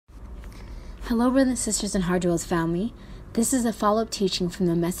Hello, brothers and sisters in Heartdwellers family. This is a follow-up teaching from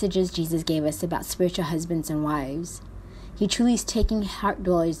the messages Jesus gave us about spiritual husbands and wives. He truly is taking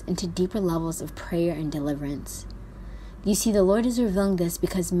Heartdwellers into deeper levels of prayer and deliverance. You see, the Lord is revealing this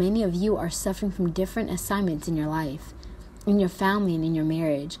because many of you are suffering from different assignments in your life, in your family, and in your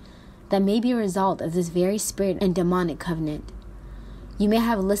marriage that may be a result of this very spirit and demonic covenant. You may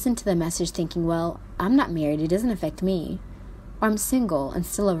have listened to the message thinking, well, I'm not married, it doesn't affect me. Or I'm single and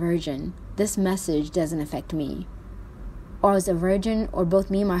still a virgin. This message doesn't affect me. Or I was a virgin, or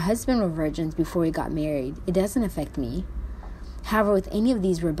both me and my husband were virgins before we got married. It doesn't affect me. However, with any of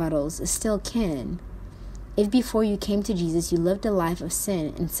these rebuttals, it still can. If before you came to Jesus, you lived a life of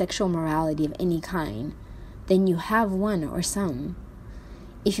sin and sexual morality of any kind, then you have one or some.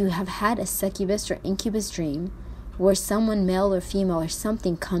 If you have had a succubus or incubus dream, where someone, male or female or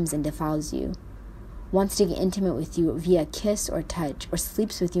something, comes and defiles you, wants to get intimate with you via kiss or touch, or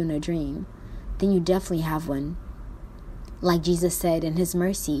sleeps with you in a dream, then you definitely have one. Like Jesus said, in His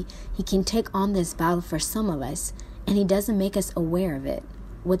mercy, He can take on this battle for some of us, and He doesn't make us aware of it,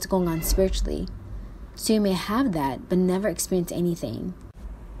 what's going on spiritually. So you may have that, but never experience anything.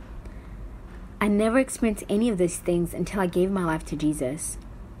 I never experienced any of these things until I gave my life to Jesus.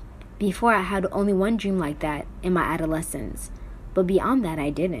 Before, I had only one dream like that in my adolescence, but beyond that, I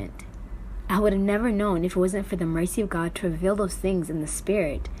didn't. I would have never known if it wasn't for the mercy of God to reveal those things in the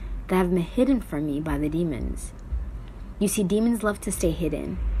spirit that have been hidden from me by the demons. You see, demons love to stay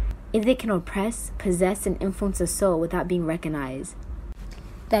hidden. If they can oppress, possess, and influence a soul without being recognized,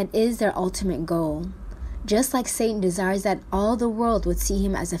 that is their ultimate goal. Just like Satan desires that all the world would see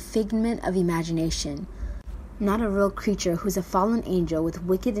him as a figment of imagination, not a real creature who's a fallen angel with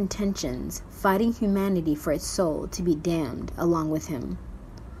wicked intentions, fighting humanity for its soul to be damned along with him.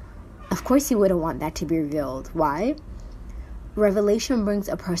 Of course he wouldn't want that to be revealed. Why? Revelation brings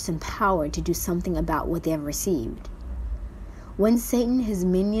a person power to do something about what they have received. When Satan, his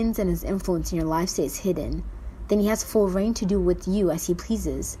minions, and his influence in your life stays hidden, then he has full reign to do with you as he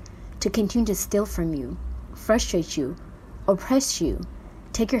pleases, to continue to steal from you, frustrate you, oppress you,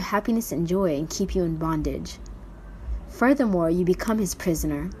 take your happiness and joy, and keep you in bondage. Furthermore, you become his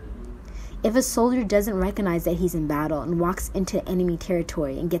prisoner. If a soldier doesn't recognize that he's in battle and walks into enemy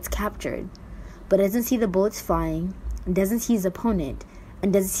territory and gets captured, but doesn't see the bullets flying, and doesn't see his opponent,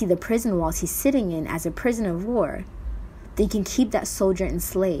 and doesn't see the prison walls he's sitting in as a prisoner of war, then you can keep that soldier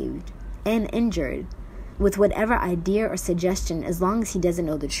enslaved and injured with whatever idea or suggestion as long as he doesn't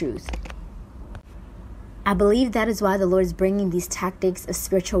know the truth. I believe that is why the Lord is bringing these tactics of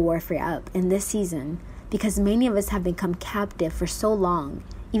spiritual warfare up in this season, because many of us have become captive for so long,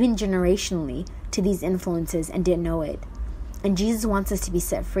 even generationally, to these influences and didn't know it. And Jesus wants us to be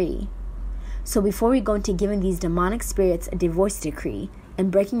set free. So before we go into giving these demonic spirits a divorce decree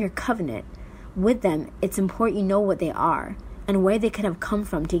and breaking your covenant with them, it's important you know what they are and where they could have come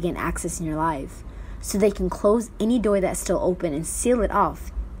from to gain access in your life, so they can close any door that's still open and seal it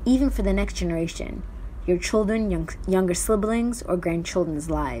off, even for the next generation, your children, younger siblings, or grandchildren's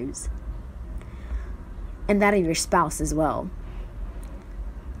lives, and that of your spouse as well.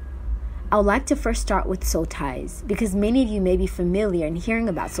 I would like to first start with soul ties, because many of you may be familiar in hearing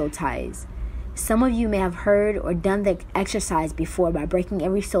about soul ties. Some of you may have heard or done the exercise before by breaking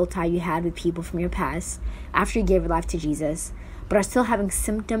every soul tie you had with people from your past after you gave your life to Jesus, but are still having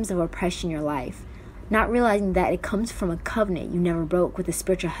symptoms of oppression in your life, not realizing that it comes from a covenant you never broke with the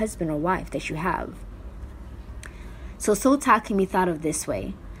spiritual husband or wife that you have. So soul tie can be thought of this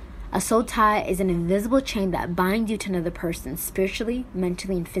way. A soul tie is an invisible chain that binds you to another person spiritually,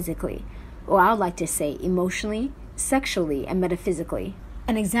 mentally, and physically, or I would like to say emotionally, sexually, and metaphysically.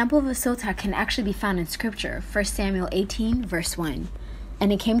 An example of a soul tie can actually be found in Scripture, 1 Samuel 18, verse 1.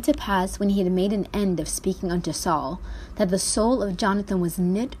 And it came to pass, when he had made an end of speaking unto Saul, that the soul of Jonathan was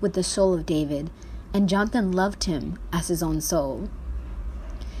knit with the soul of David, and Jonathan loved him as his own soul.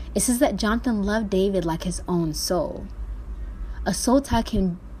 It says that Jonathan loved David like his own soul. A soul tie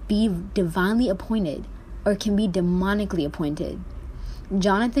can be divinely appointed, or it can be demonically appointed.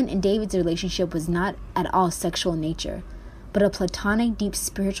 Jonathan and David's relationship was not at all sexual in nature, but a platonic, deep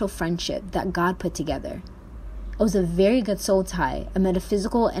spiritual friendship that God put together. It was a very good soul tie, a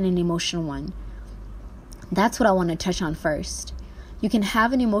metaphysical and an emotional one. That's what I want to touch on first. You can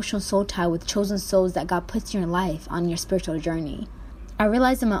have an emotional soul tie with chosen souls that God puts in your life on your spiritual journey. I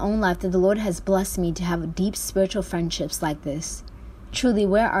realized in my own life that the Lord has blessed me to have deep spiritual friendships like this. Truly,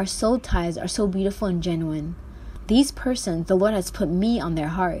 where our soul ties are so beautiful and genuine. These persons, the Lord has put me on their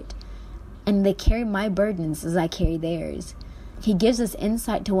heart, and they carry my burdens as I carry theirs. He gives us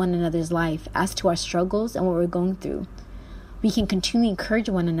insight to one another's life as to our struggles and what we're going through. We can continually encourage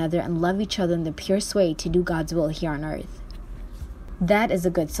one another and love each other in the purest way to do God's will here on earth. That is a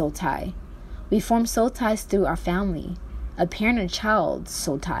good soul tie. We form soul ties through our family, a parent and child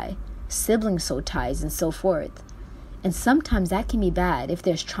soul tie, sibling soul ties, and so forth. And sometimes that can be bad if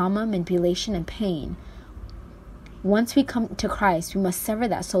there's trauma, manipulation, and pain. Once we come to Christ, we must sever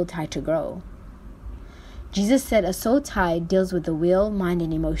that soul tie to grow. Jesus said a soul tie deals with the will, mind,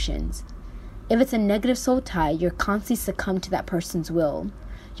 and emotions. If it's a negative soul tie, you're constantly succumb to that person's will.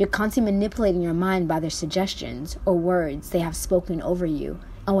 You're constantly manipulating your mind by their suggestions or words they have spoken over you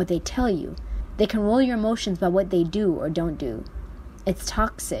and what they tell you. They control your emotions by what they do or don't do. It's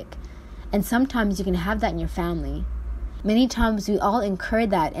toxic. And sometimes you can have that in your family. Many times we all incur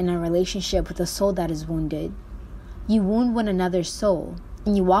that in a relationship with a soul that is wounded. You wound one another's soul,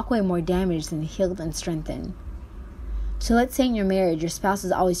 and you walk away more damaged than healed and strengthened. So let's say in your marriage, your spouse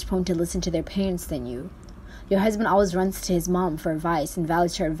is always prone to listen to their parents than you. Your husband always runs to his mom for advice and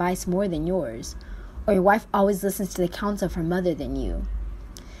values her advice more than yours. Or your wife always listens to the counsel of her mother than you.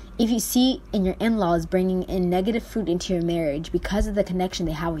 If you see in your in-laws bringing in negative fruit into your marriage because of the connection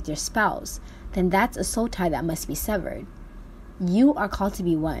they have with your spouse, then that's a soul tie that must be severed. You are called to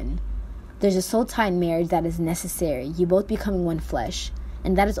be one. There's a soul tie in marriage that is necessary, you both becoming one flesh,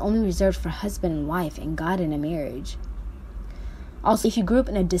 and that is only reserved for husband and wife and God in a marriage. Also, if you grew up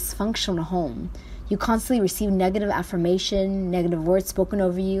in a dysfunctional home, you constantly receive negative affirmation, negative words spoken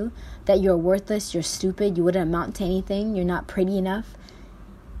over you, that you're worthless, you're stupid, you wouldn't amount to anything, you're not pretty enough,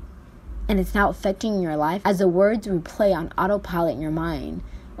 and it's now affecting your life as the words replay on autopilot in your mind,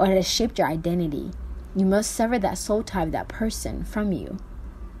 or it has shaped your identity. You must sever that soul tie of that person from you.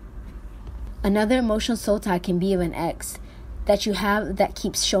 Another emotional soul tie can be of an ex that you have that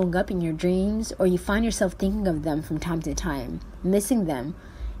keeps showing up in your dreams, or you find yourself thinking of them from time to time, missing them.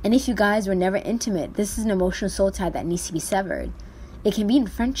 And if you guys were never intimate, this is an emotional soul tie that needs to be severed. It can be in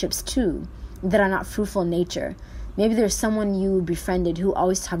friendships too, that are not fruitful in nature. Maybe there's someone you befriended who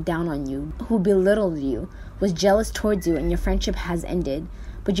always talked down on you, who belittled you, was jealous towards you, and your friendship has ended.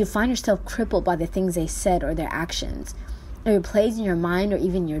 But you find yourself crippled by the things they said or their actions. It replays in your mind or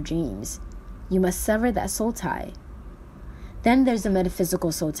even your dreams. You must sever that soul tie. Then there's a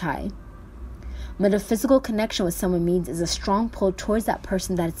metaphysical soul tie. Metaphysical connection with someone means is a strong pull towards that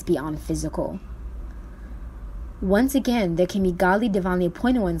person that is beyond physical. Once again, there can be godly, divinely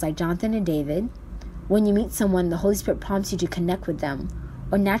appointed ones like Jonathan and David. When you meet someone, the Holy Spirit prompts you to connect with them,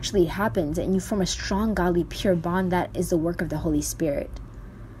 or naturally it happens, and you form a strong, godly, pure bond that is the work of the Holy Spirit.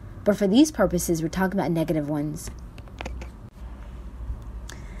 But for these purposes, we're talking about negative ones.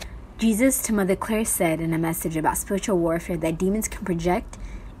 Jesus to Mother Claire said in a message about spiritual warfare that demons can project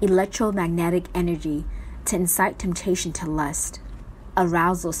electromagnetic energy to incite temptation to lust,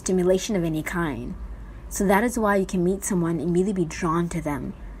 arousal, stimulation of any kind. So that is why you can meet someone and immediately be drawn to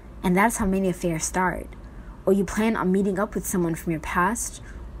them. And that's how many affairs start. Or you plan on meeting up with someone from your past,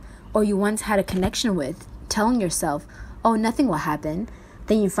 or you once had a connection with, telling yourself, oh, nothing will happen.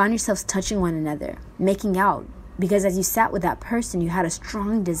 Then you find yourselves touching one another, making out, because as you sat with that person, you had a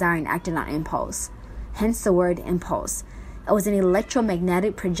strong desire and acted on impulse. Hence the word impulse. It was an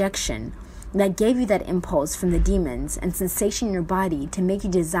electromagnetic projection that gave you that impulse from the demons and sensation in your body to make you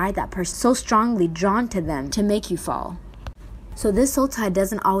desire that person so strongly, drawn to them to make you fall. So this soul tie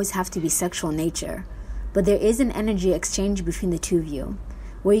doesn't always have to be sexual in nature, but there is an energy exchange between the two of you,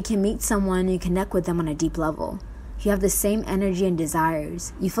 where you can meet someone and you connect with them on a deep level. You have the same energy and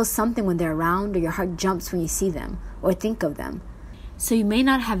desires. You feel something when they're around, or your heart jumps when you see them or think of them. So you may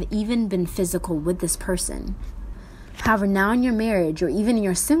not have even been physical with this person. However, now in your marriage or even in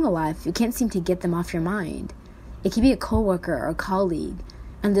your single life, you can't seem to get them off your mind. It can be a coworker or a colleague,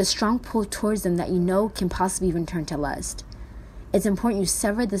 and there's a strong pull towards them that you know can possibly even turn to lust. It's important you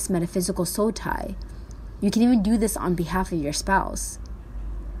sever this metaphysical soul tie. You can even do this on behalf of your spouse.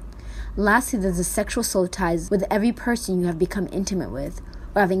 Lastly, there's the sexual soul ties with every person you have become intimate with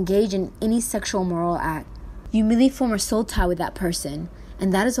or have engaged in any sexual moral act. You immediately form a soul tie with that person,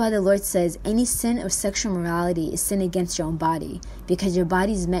 and that is why the Lord says any sin of sexual morality is sin against your own body, because your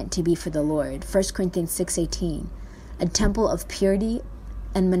body is meant to be for the Lord. 1 Corinthians 6:18, a temple of purity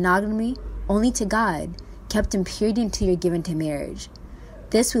and monogamy only to God, kept in purity until you're given to marriage.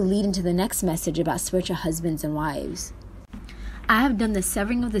 This will lead into the next message about spiritual husbands and wives. I have done the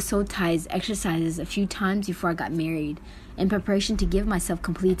severing of the soul ties exercises a few times before I got married, in preparation to give myself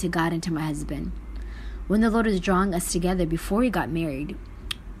completely to God and to my husband. When the Lord was drawing us together before we got married,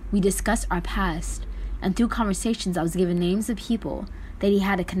 we discussed our past, and through conversations I was given names of people that he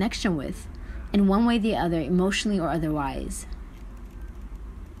had a connection with, in one way or the other, emotionally or otherwise.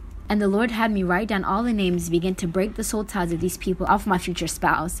 And the Lord had me write down all the names and begin to break the soul ties of these people off my future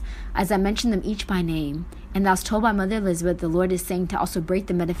spouse, as I mentioned them each by name. And I was told by Mother Elizabeth, the Lord is saying to also break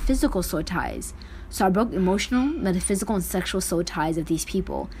the metaphysical soul ties. So I broke emotional, metaphysical, and sexual soul ties of these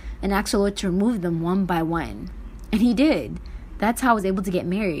people and asked the Lord to remove them one by one. And He did. That's how I was able to get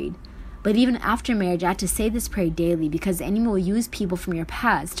married. But even after marriage, I had to say this prayer daily because the enemy will use people from your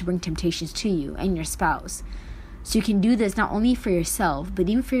past to bring temptations to you and your spouse. So you can do this not only for yourself, but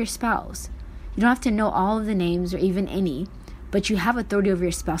even for your spouse. You don't have to know all of the names or even any, but you have authority over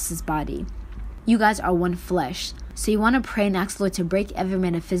your spouse's body. You guys are one flesh. So you want to pray and ask the Lord to break every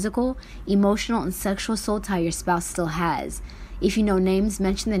metaphysical, emotional, and sexual soul tie your spouse still has. If you know names,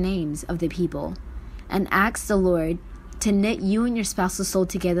 mention the names of the people. And ask the Lord to knit you and your spouse's soul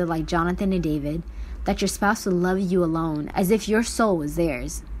together like Jonathan and David, that your spouse would love you alone, as if your soul was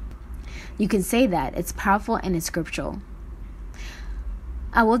theirs. You can say that. It's powerful and it's scriptural.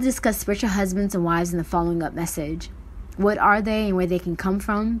 I will discuss spiritual husbands and wives in the following up message. What are they and where they can come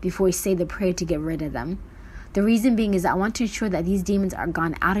from before we say the prayer to get rid of them. The reason being is I want to ensure that these demons are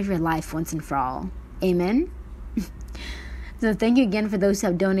gone out of your life once and for all. Amen? So thank you again for those who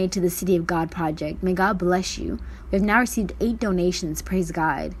have donated to the City of God project. May God bless you. We have now received 8 donations, praise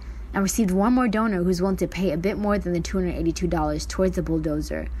God, and received one more donor who's willing to pay a bit more than the $282 towards the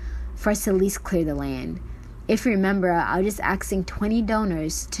bulldozer for us to at least clear the land. If you remember, I was just asking 20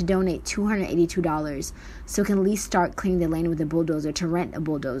 donors to donate $282 so we can at least start clearing the land with a bulldozer to rent a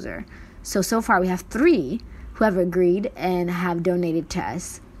bulldozer. So far we have 3 who have agreed and have donated to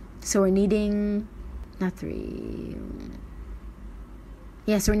us. So we're needing, so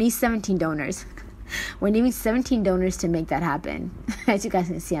we need 17 donors. We're needing 17 donors to make that happen. As you guys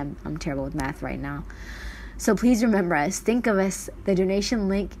can see, I'm terrible with math right now. So please remember us. Think of us. The donation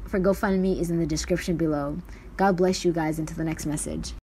link for GoFundMe is in the description below. God bless you guys. Until the next message.